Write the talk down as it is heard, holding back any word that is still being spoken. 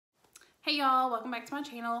Hey y'all, welcome back to my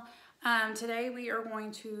channel. Today we are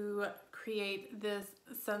going to create this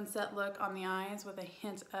sunset look on the eyes with a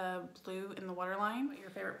hint of blue in the waterline. What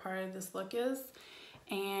your favorite part of this look is,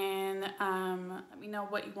 and let me know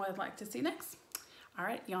what you would like to see next. All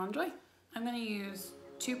right, y'all enjoy. I'm going to use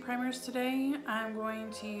two primers today. I'm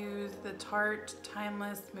going to use the Tarte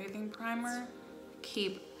Timeless Smoothing Primer.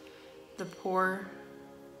 Keep the pore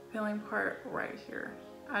filling part right here.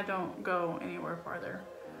 I don't go anywhere farther.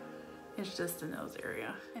 It's just the nose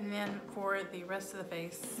area. And then for the rest of the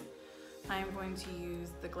face, I'm going to use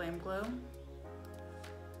the Glamglow.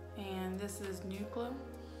 And this is Nude Glow.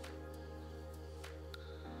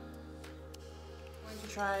 I'm going to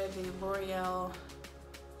try the L'Oreal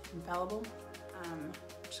Infallible. I'm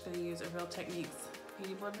just going to use a Real Techniques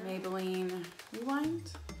Beauty Blender. Maybelline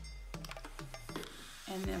Rewind.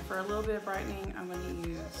 And then for a little bit of brightening, I'm going to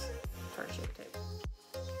use Tarte Shape Tape.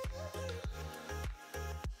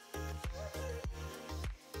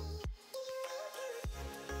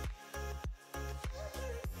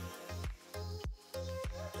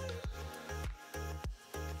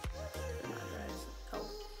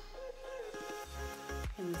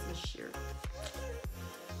 And this is sheer.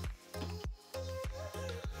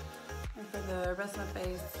 And for the rest of my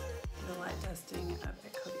face, the light dusting of the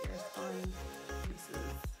Coty Airspun. This is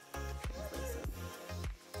translucent.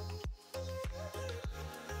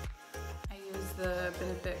 I use the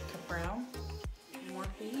Benefit Brow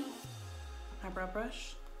Morphe eyebrow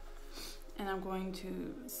brush, and I'm going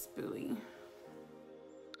to spoolie.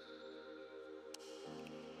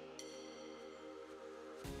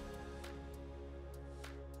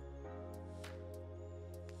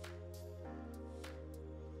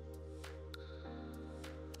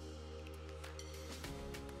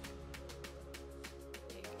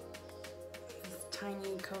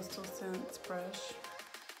 Tiny Coastal Scents brush.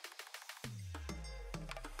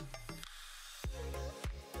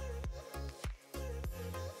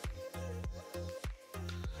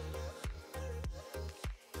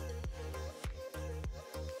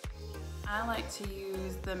 I like to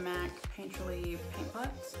use the MAC Painterly paint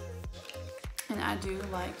pots, and I do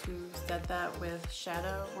like to set that with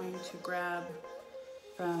shadow. I'm going to grab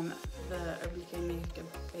from the Decay Makeup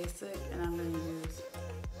Basic, and I'm going to use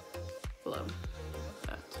Blow.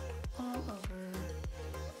 All over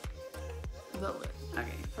the lid.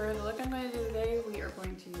 Okay, for the look I'm going to do today, we are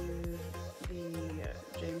going to use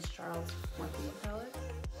the James Charles Morphe palette.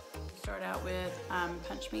 Start out with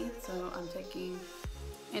Punch Me, so I'm taking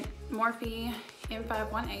Morphe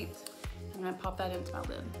M518. I'm going to pop that into my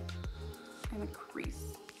lid and a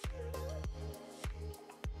crease.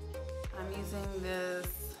 I'm using this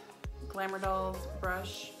Glamour Dolls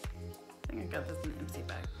brush. I think I got this in an MC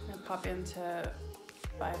bag. I'm going to pop into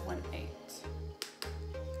 518.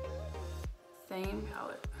 Same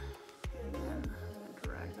palette. And then I'm going to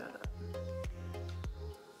drag that up.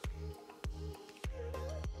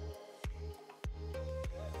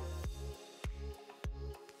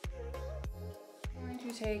 I'm going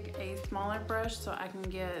to take a smaller brush so I can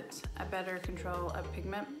get a better control of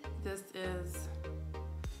pigment. This is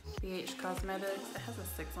Beige Cosmetics. It has a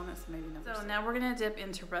 6 on it, so maybe no. So now we're going to dip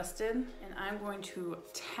into Rusted, and I'm going to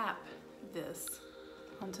tap this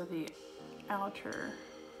onto the outer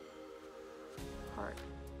part.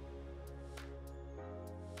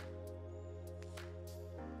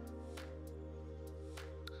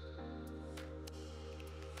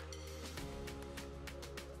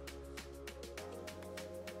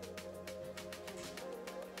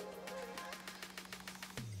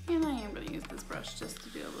 And I am going to use this brush just to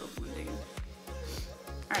do a little blending.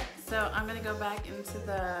 Alright, so I'm going to go back into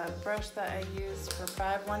the brush that I used for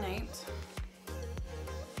 518.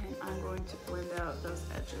 I'm going to blend out those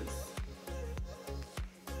edges.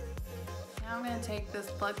 Now I'm going to take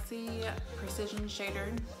this Luxie Precision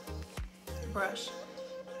Shader brush,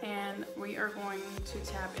 and we are going to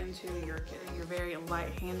tap into your kit. You're very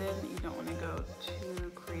light-handed. You don't want to go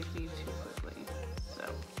too crazy too quickly. So,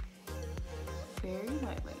 very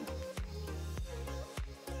lightly.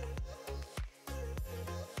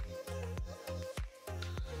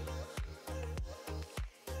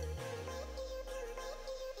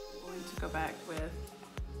 Go back with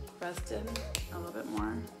Rusted a little bit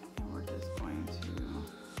more, and we're just going to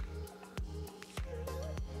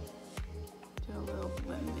do a little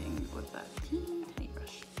blending with that teeny tiny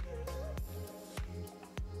brush.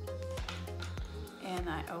 And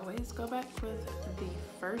I always go back with the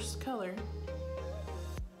first color,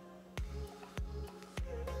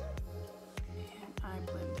 and I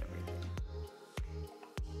blend everything.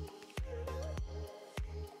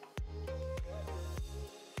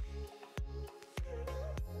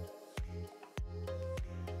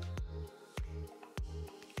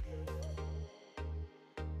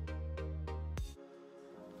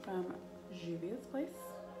 from Juvia's Place.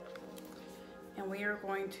 And we are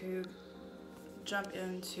going to jump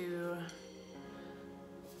into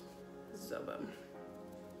Zobo.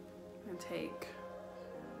 And take,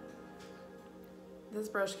 this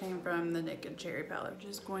brush came from the Naked Cherry palette.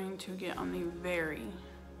 Just going to get on the very,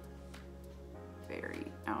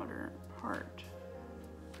 very outer part.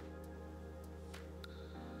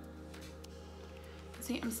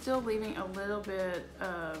 See, I'm still leaving a little bit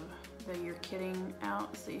of the You're Kidding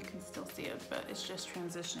out so you can still see it, but it's just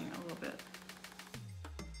transitioning a little bit.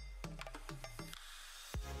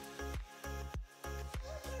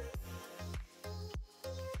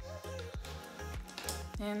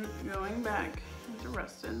 And going back into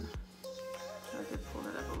Rusted, I did pull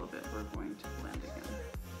it up a little bit, we're going to blend again.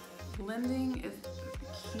 Blending is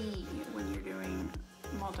key when you're doing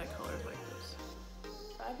multicolors like this.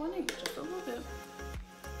 518, just a little bit.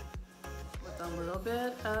 With a little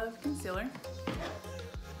bit of concealer.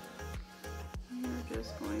 And we're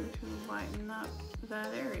just going to lighten up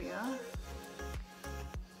that area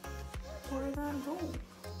for that gold.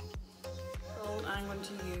 Gold I'm going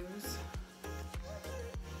to use,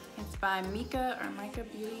 it's by Mica or Mica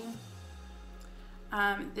Beauty.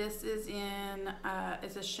 This is in,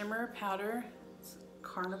 it's a shimmer powder, it's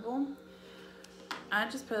Carnival. I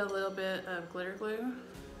just put a little bit of glitter glue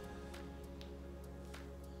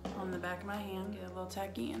on the back of my hand, get a little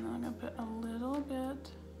tacky, and then I'm gonna put a little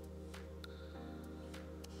bit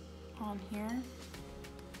on here.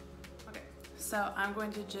 Okay, so I'm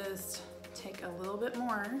going to just take a little bit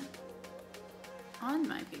more on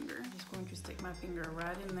my finger. I'm just going to stick my finger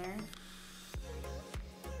right in there.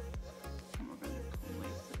 And we're going to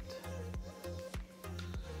place it.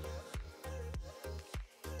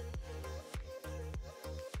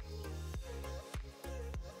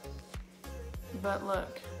 But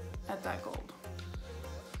look at that gold.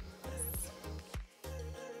 Yes.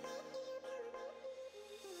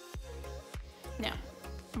 Now,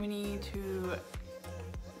 we need to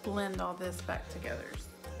blend all this back together.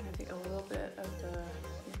 I'm gonna take a little bit of the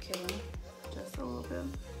You're Kidding, just a little bit.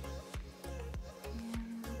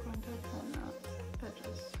 And we're going to blend out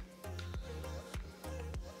edges.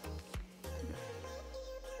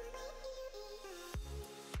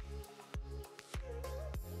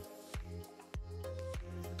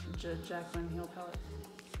 Jaclyn Heel palette.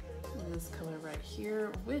 This color right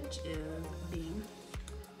here, which is Beam.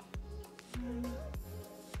 And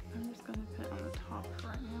I'm just gonna put on the top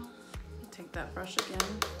right now. Take that brush again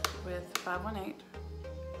with 518.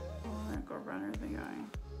 I'm gonna go around everything going.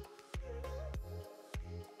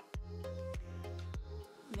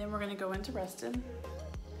 Then we're gonna go into Rusted.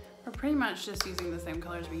 We're pretty much just using the same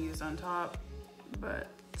colors we used on top, but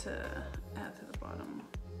to add to the bottom.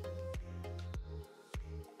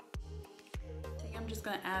 I'm just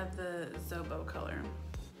gonna add the Zobo color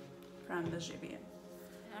from the Juvia.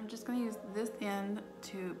 I'm just gonna use this end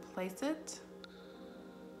to place it.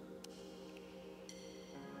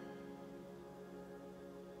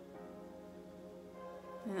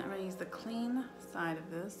 And I'm gonna use the clean side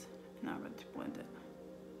of this, and I'm going to blend it.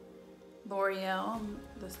 L'Oreal,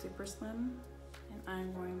 the Super Slim, and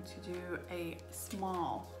I'm going to do a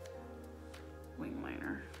small wing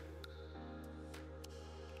liner.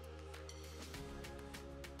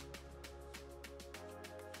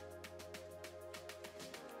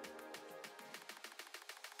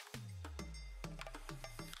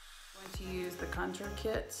 I'm going to use the contour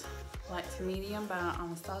kit, light to medium by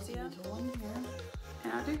Anastasia. Into one here.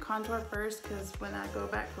 And I do contour first because when I go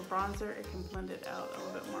back for bronzer, it can blend it out a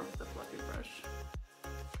little bit more with the fluffy brush.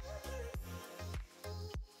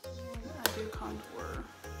 And I do contour.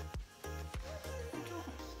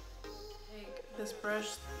 Take this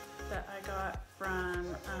brush that I got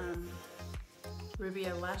from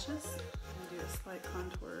Rubia Lashes and do a slight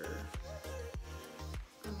contour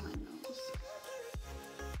on my nose.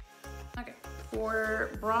 Okay, for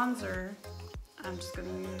bronzer, I'm just gonna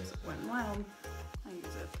use Wet n Wild. I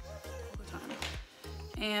use it all the time.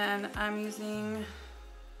 And I'm using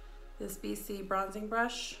this BC bronzing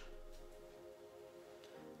brush.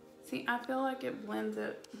 See, I feel like it blends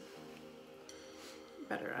it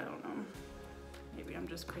better, I don't know. Maybe I'm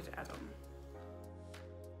just crazy, I don't know.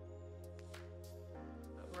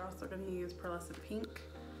 But we're also gonna use Pearlescent Pink.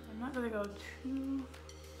 I'm not gonna go too,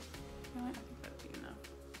 I think that'd be enough.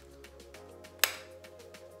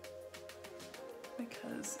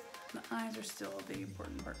 Because the eyes are still the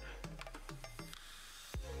important part.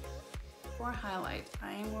 For highlight,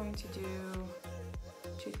 I am going to do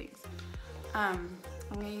two things. I'm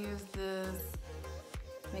gonna use this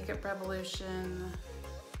Makeup Revolution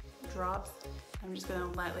drops. I'm just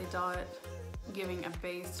gonna lightly dot giving a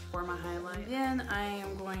base for my highlight. Then I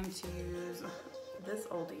am going to use this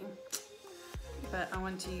oldie, but I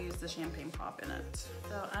want to use the champagne pop in it.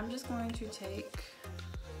 So I'm just going to take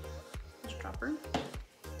this dropper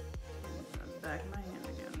and back of my hand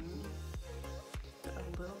again, put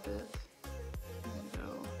a little bit, and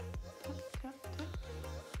go tap, tap, tap.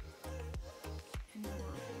 And then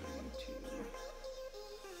we're going to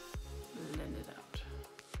blend it out.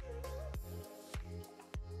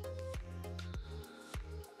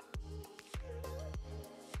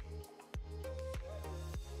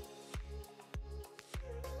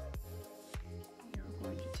 We're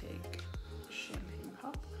going to take champagne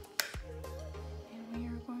pop and we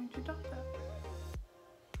are going to dot that.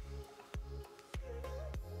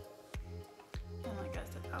 And like I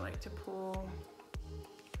said, I like to pull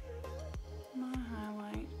my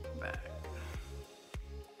highlight back.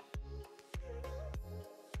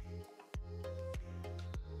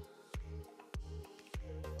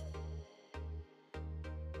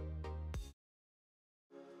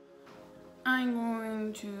 I'm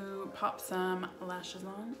going to pop some lashes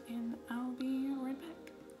on and I'll be right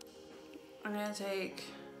back. I'm going to take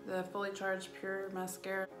the Fully Charged PUR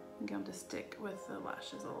mascara. I'm going to stick with the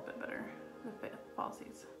lashes a little bit better, the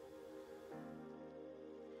falsies.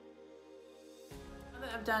 Now that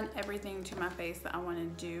I've done everything to my face that I want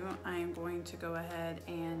to do, I am going to go ahead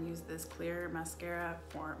and use this clear mascara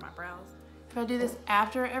for my brows. If I do this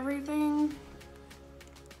after everything,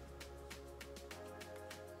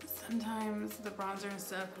 sometimes the bronzer and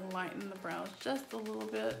stuff will lighten the brows just a little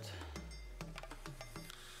bit.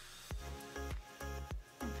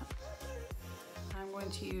 I'm going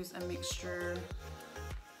to use a mixture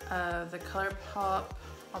of the Colourpop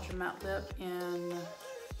Ultra Matte Lip in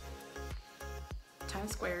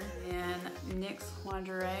Times Square and NYX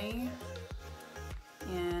Lingerie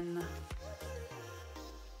in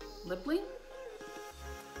Lipli.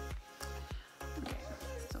 Okay,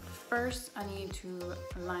 so first I need to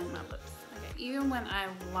line my lips. Okay, even when I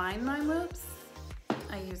line my lips,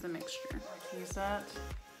 I use a mixture. I use that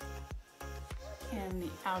in the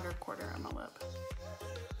outer quarter of my lip.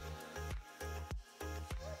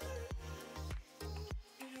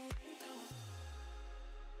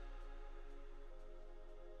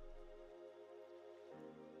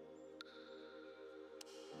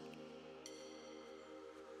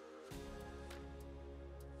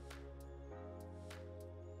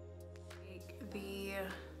 Take the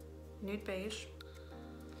Nude Beige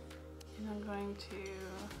and I'm going to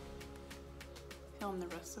fill in the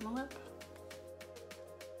rest of my lip.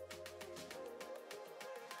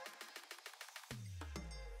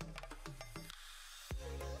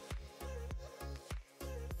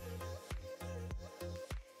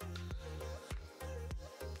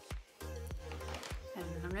 And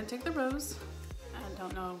I'm going to take the rose. I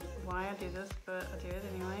don't know why I do this, but I do it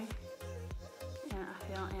anyway. And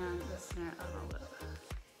I fill in the center of my lip.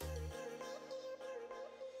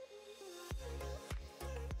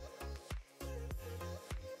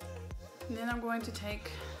 And then I'm going to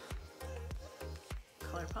take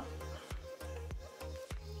Colourpop.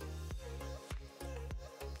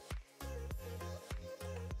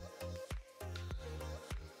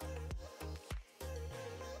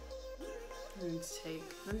 And take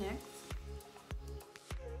the NYX.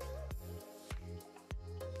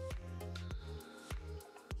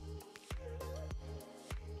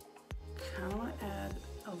 Kind of want to add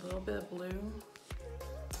a little bit of blue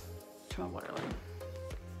to my waterline.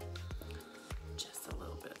 Just a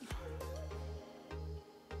little bit.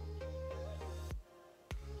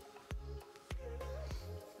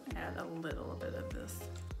 Add a little bit of this.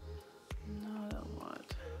 Not a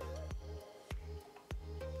lot.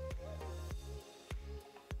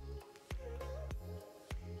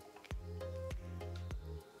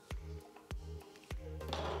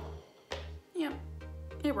 Yeah,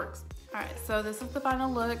 it works. All right, so this is the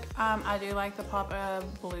final look. I do like the pop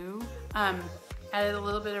of blue. Added a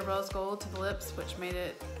little bit of rose gold to the lips, which made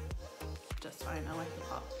it just fine. I like the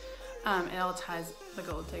pop. It all ties the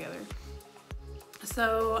gold together.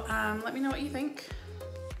 So let me know what you think.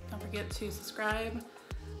 Don't forget to subscribe,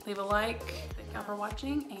 leave a like. Thank y'all for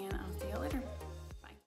watching, and I'll see y'all later.